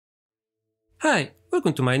Hi,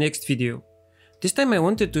 welcome to my next video. This time I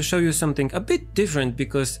wanted to show you something a bit different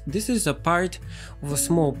because this is a part of a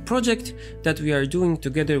small project that we are doing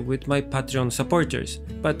together with my Patreon supporters.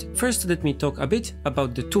 But first let me talk a bit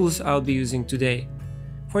about the tools I'll be using today.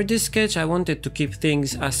 For this sketch I wanted to keep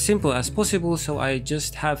things as simple as possible, so I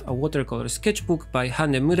just have a watercolor sketchbook by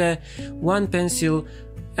Hahnemuhle, one pencil,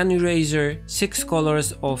 an eraser, 6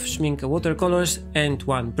 colors of Schminke watercolors and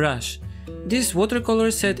one brush. This watercolor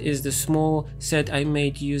set is the small set I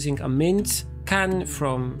made using a mint can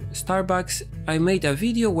from Starbucks. I made a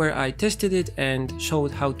video where I tested it and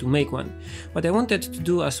showed how to make one. But I wanted to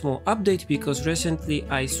do a small update because recently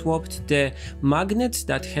I swapped the magnets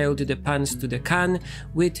that held the pans to the can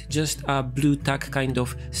with just a blue tack kind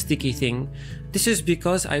of sticky thing. This is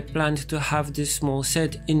because I planned to have this small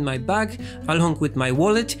set in my bag along with my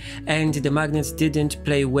wallet, and the magnets didn't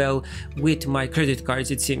play well with my credit cards,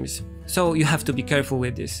 it seems. So you have to be careful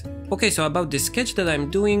with this. Okay, so about the sketch that I'm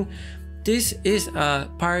doing, this is a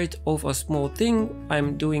part of a small thing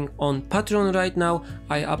I'm doing on Patreon right now.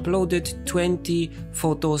 I uploaded 20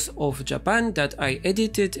 photos of Japan that I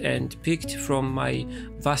edited and picked from my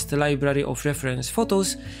vast library of reference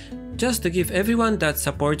photos, just to give everyone that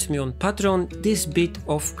supports me on Patreon this bit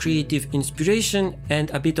of creative inspiration and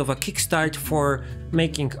a bit of a kickstart for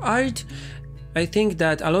making art. I think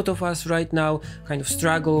that a lot of us right now kind of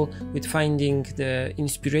struggle with finding the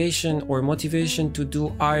inspiration or motivation to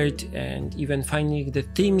do art, and even finding the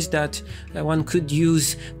themes that one could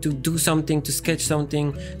use to do something, to sketch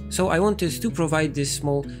something. So I wanted to provide this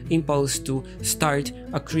small impulse to start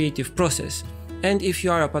a creative process. And if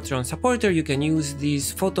you are a Patreon supporter, you can use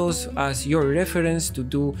these photos as your reference to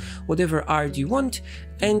do whatever art you want.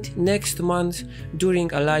 And next month,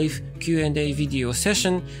 during a live Q&A video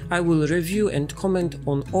session, I will review and comment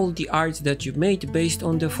on all the art that you made based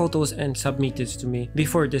on the photos and submit it to me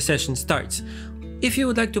before the session starts. If you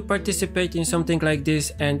would like to participate in something like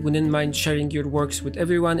this and wouldn't mind sharing your works with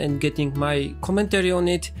everyone and getting my commentary on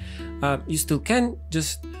it, you still can.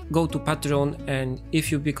 Just go to Patreon, and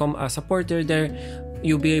if you become a supporter there,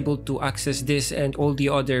 you'll be able to access this and all the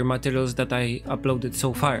other materials that I uploaded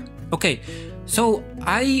so far. Okay, so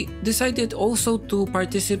I decided also to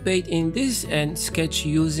participate in this and sketch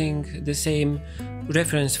using the same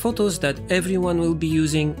reference photos that everyone will be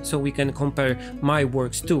using, so we can compare my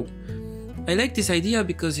works too. I like this idea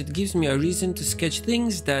because it gives me a reason to sketch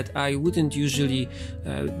things that I wouldn't usually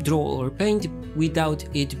draw or paint without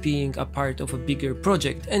it being a part of a bigger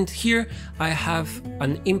project. And here I have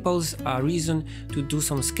an impulse, a reason to do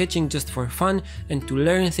some sketching just for fun and to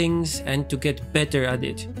learn things and to get better at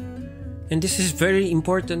it. And this is very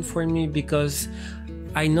important for me because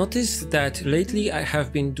I noticed that lately I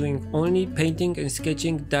have been doing only painting and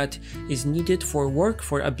sketching that is needed for work,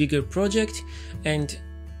 for a bigger project, and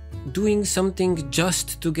doing something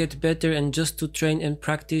just to get better and just to train and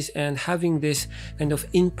practice, and having this kind of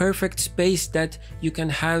imperfect space that you can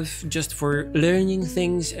have just for learning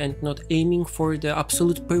things and not aiming for the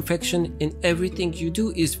absolute perfection in everything you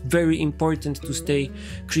do is very important to stay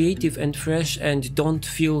creative and fresh and don't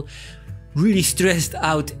feel really stressed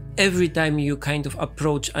out every time you kind of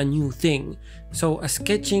approach a new thing. So a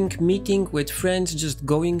sketching meeting with friends, just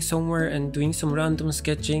going somewhere and doing some random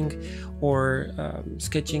sketching, or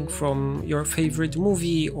sketching from your favorite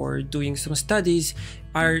movie, or doing some studies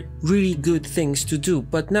are really good things to do.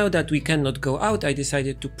 But now that we cannot go out, I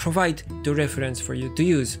decided to provide the reference for you to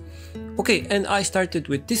use. Okay, and I started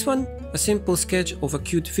with this one, a simple sketch of a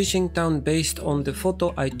cute fishing town based on the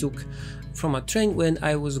photo I took from a train when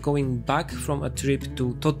I was going back from a trip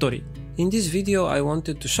to Tottori. In this video I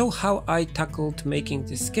wanted to show how I tackled making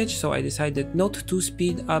this sketch, so I decided not to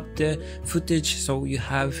speed up the footage, so you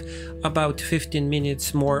have about 15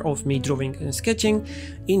 minutes more of me drawing and sketching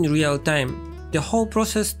in real time. The whole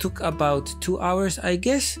process took about 2 hours, I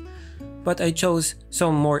guess, but I chose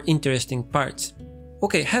some more interesting parts.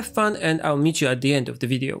 Okay, have fun, and I'll meet you at the end of the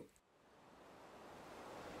video.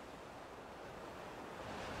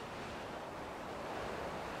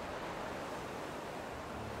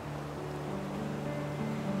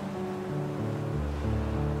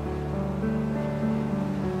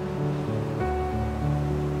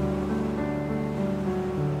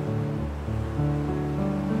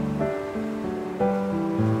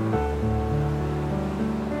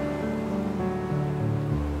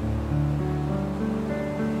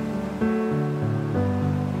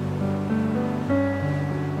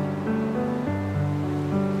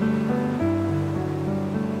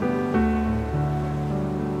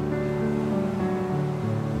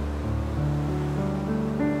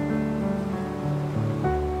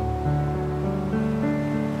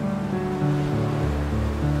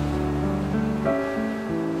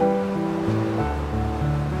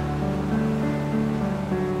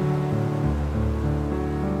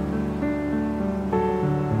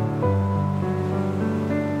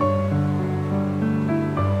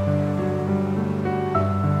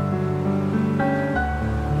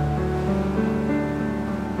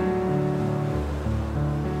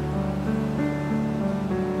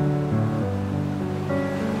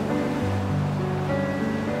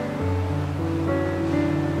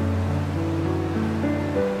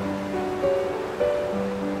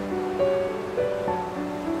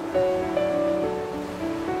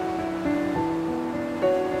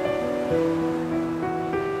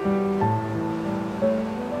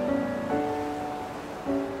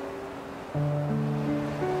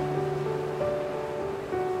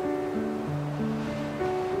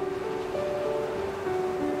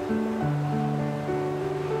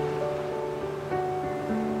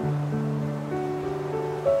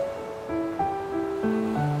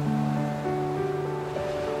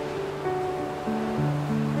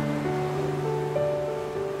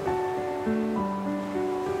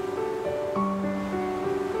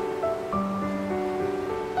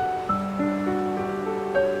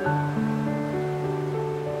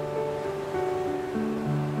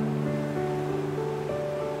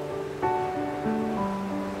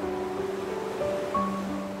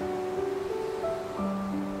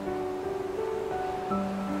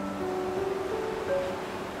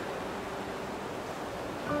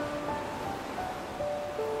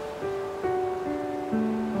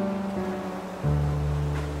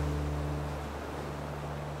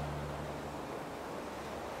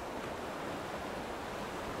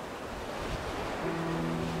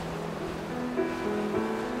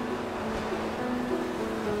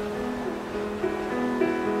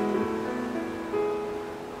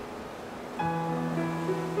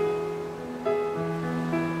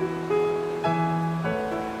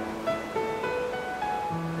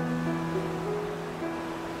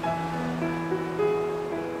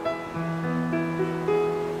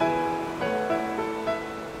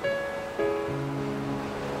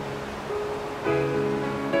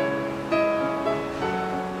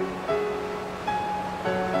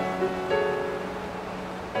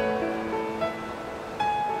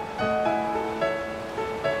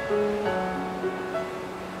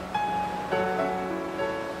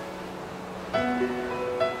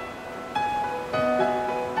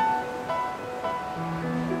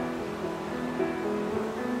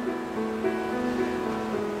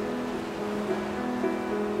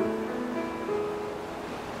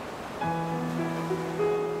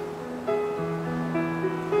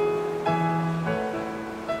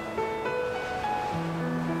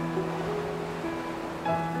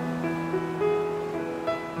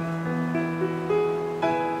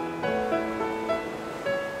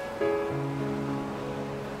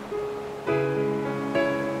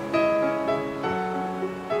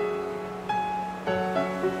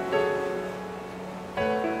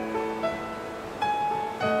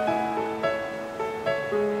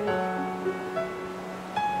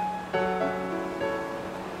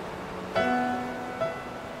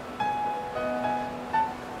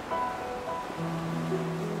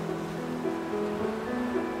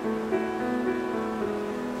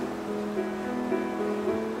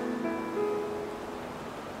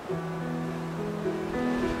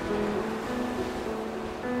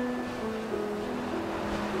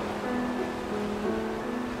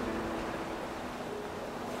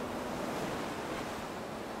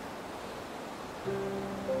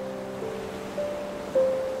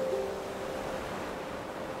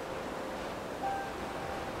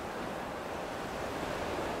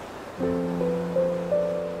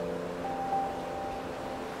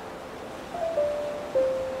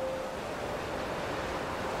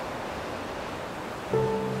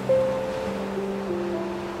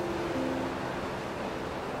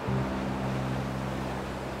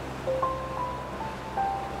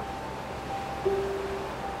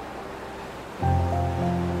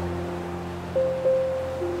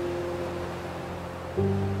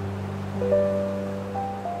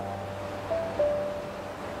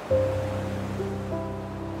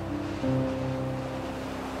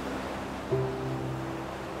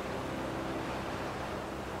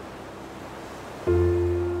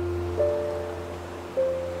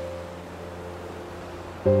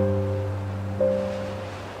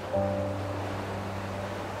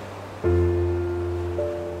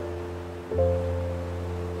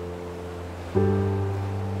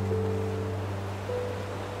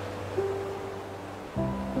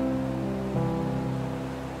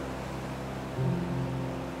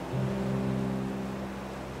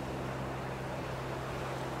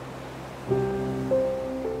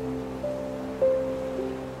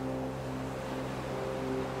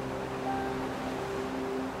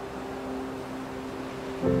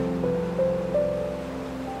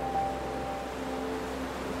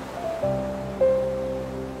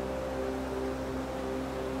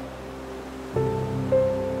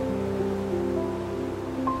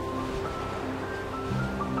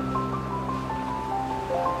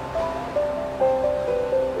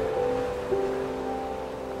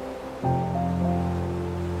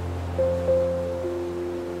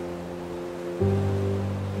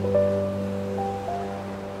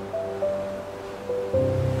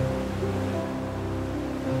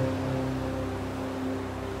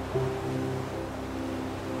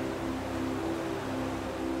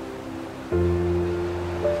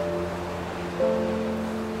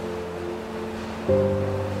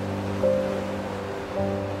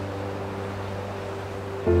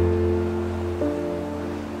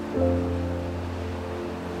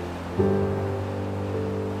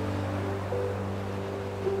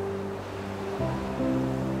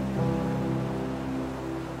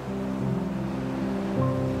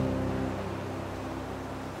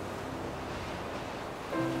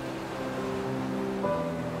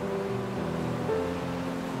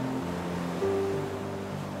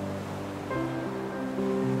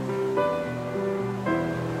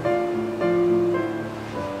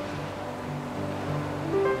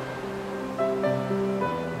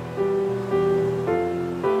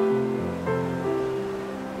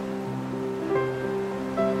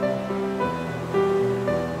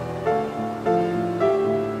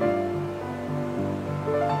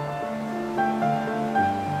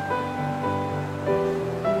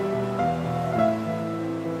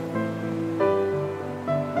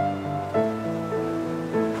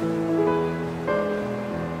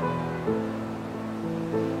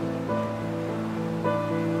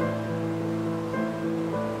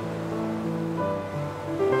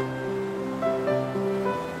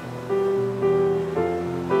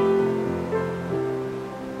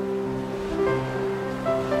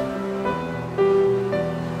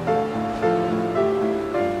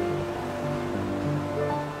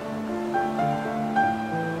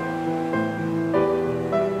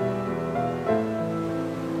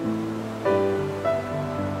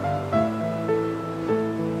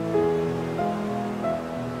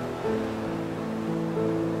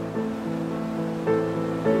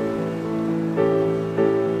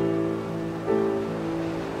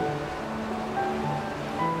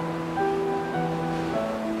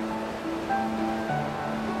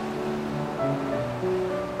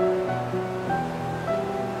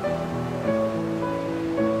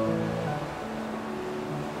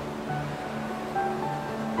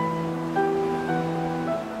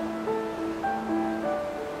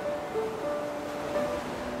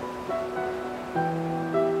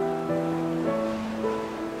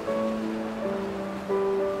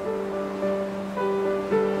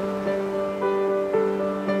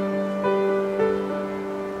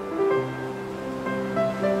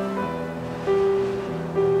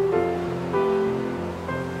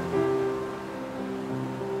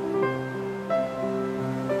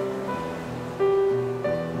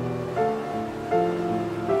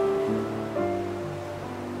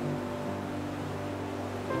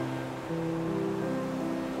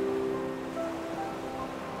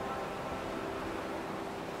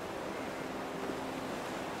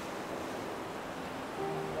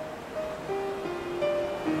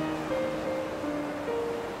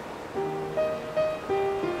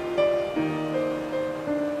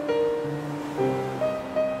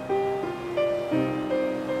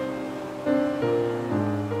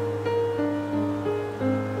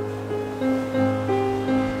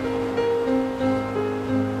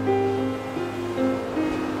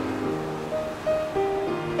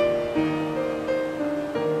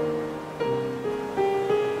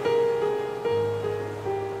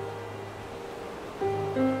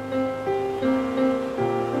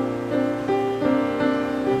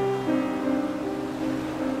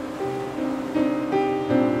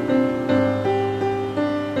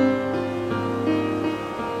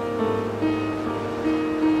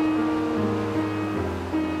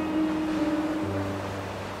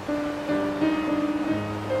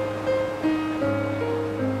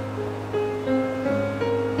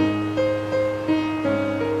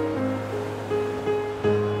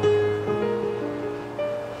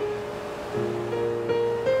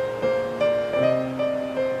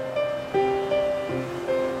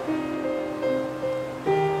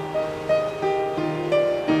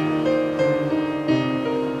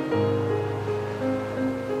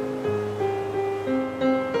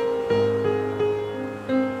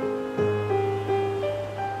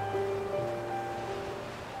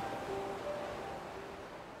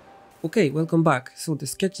 Okay, welcome back. So the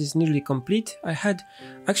sketch is nearly complete. I had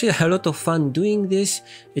actually a lot of fun doing this.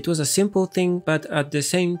 It was a simple thing, but at the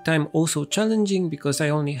same time also challenging because I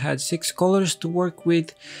only had 6 colors to work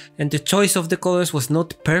with, and the choice of the colors was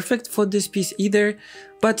not perfect for this piece either,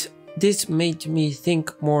 but this made me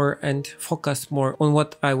think more and focus more on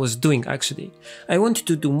what I was doing actually. I want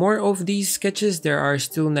to do more of these sketches. There are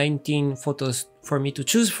still 19 photos for me to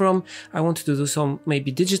choose from. I want to do some maybe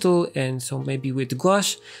digital and some maybe with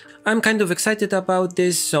gouache. I'm kind of excited about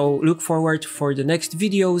this, so look forward for the next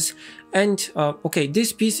videos. And okay,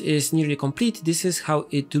 this piece is nearly complete. This is how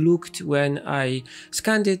it looked when I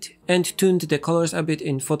scanned it and tuned the colors a bit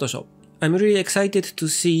in Photoshop. I'm really excited to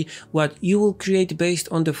see what you will create based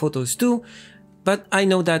on the photos too, but I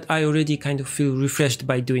know that I already kind of feel refreshed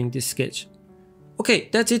by doing this sketch. Okay,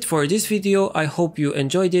 that's it for this video. I hope you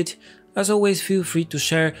enjoyed it. As always, feel free to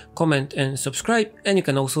share, comment and subscribe, and you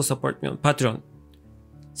can also support me on Patreon.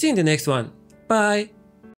 See you in the next one. Bye!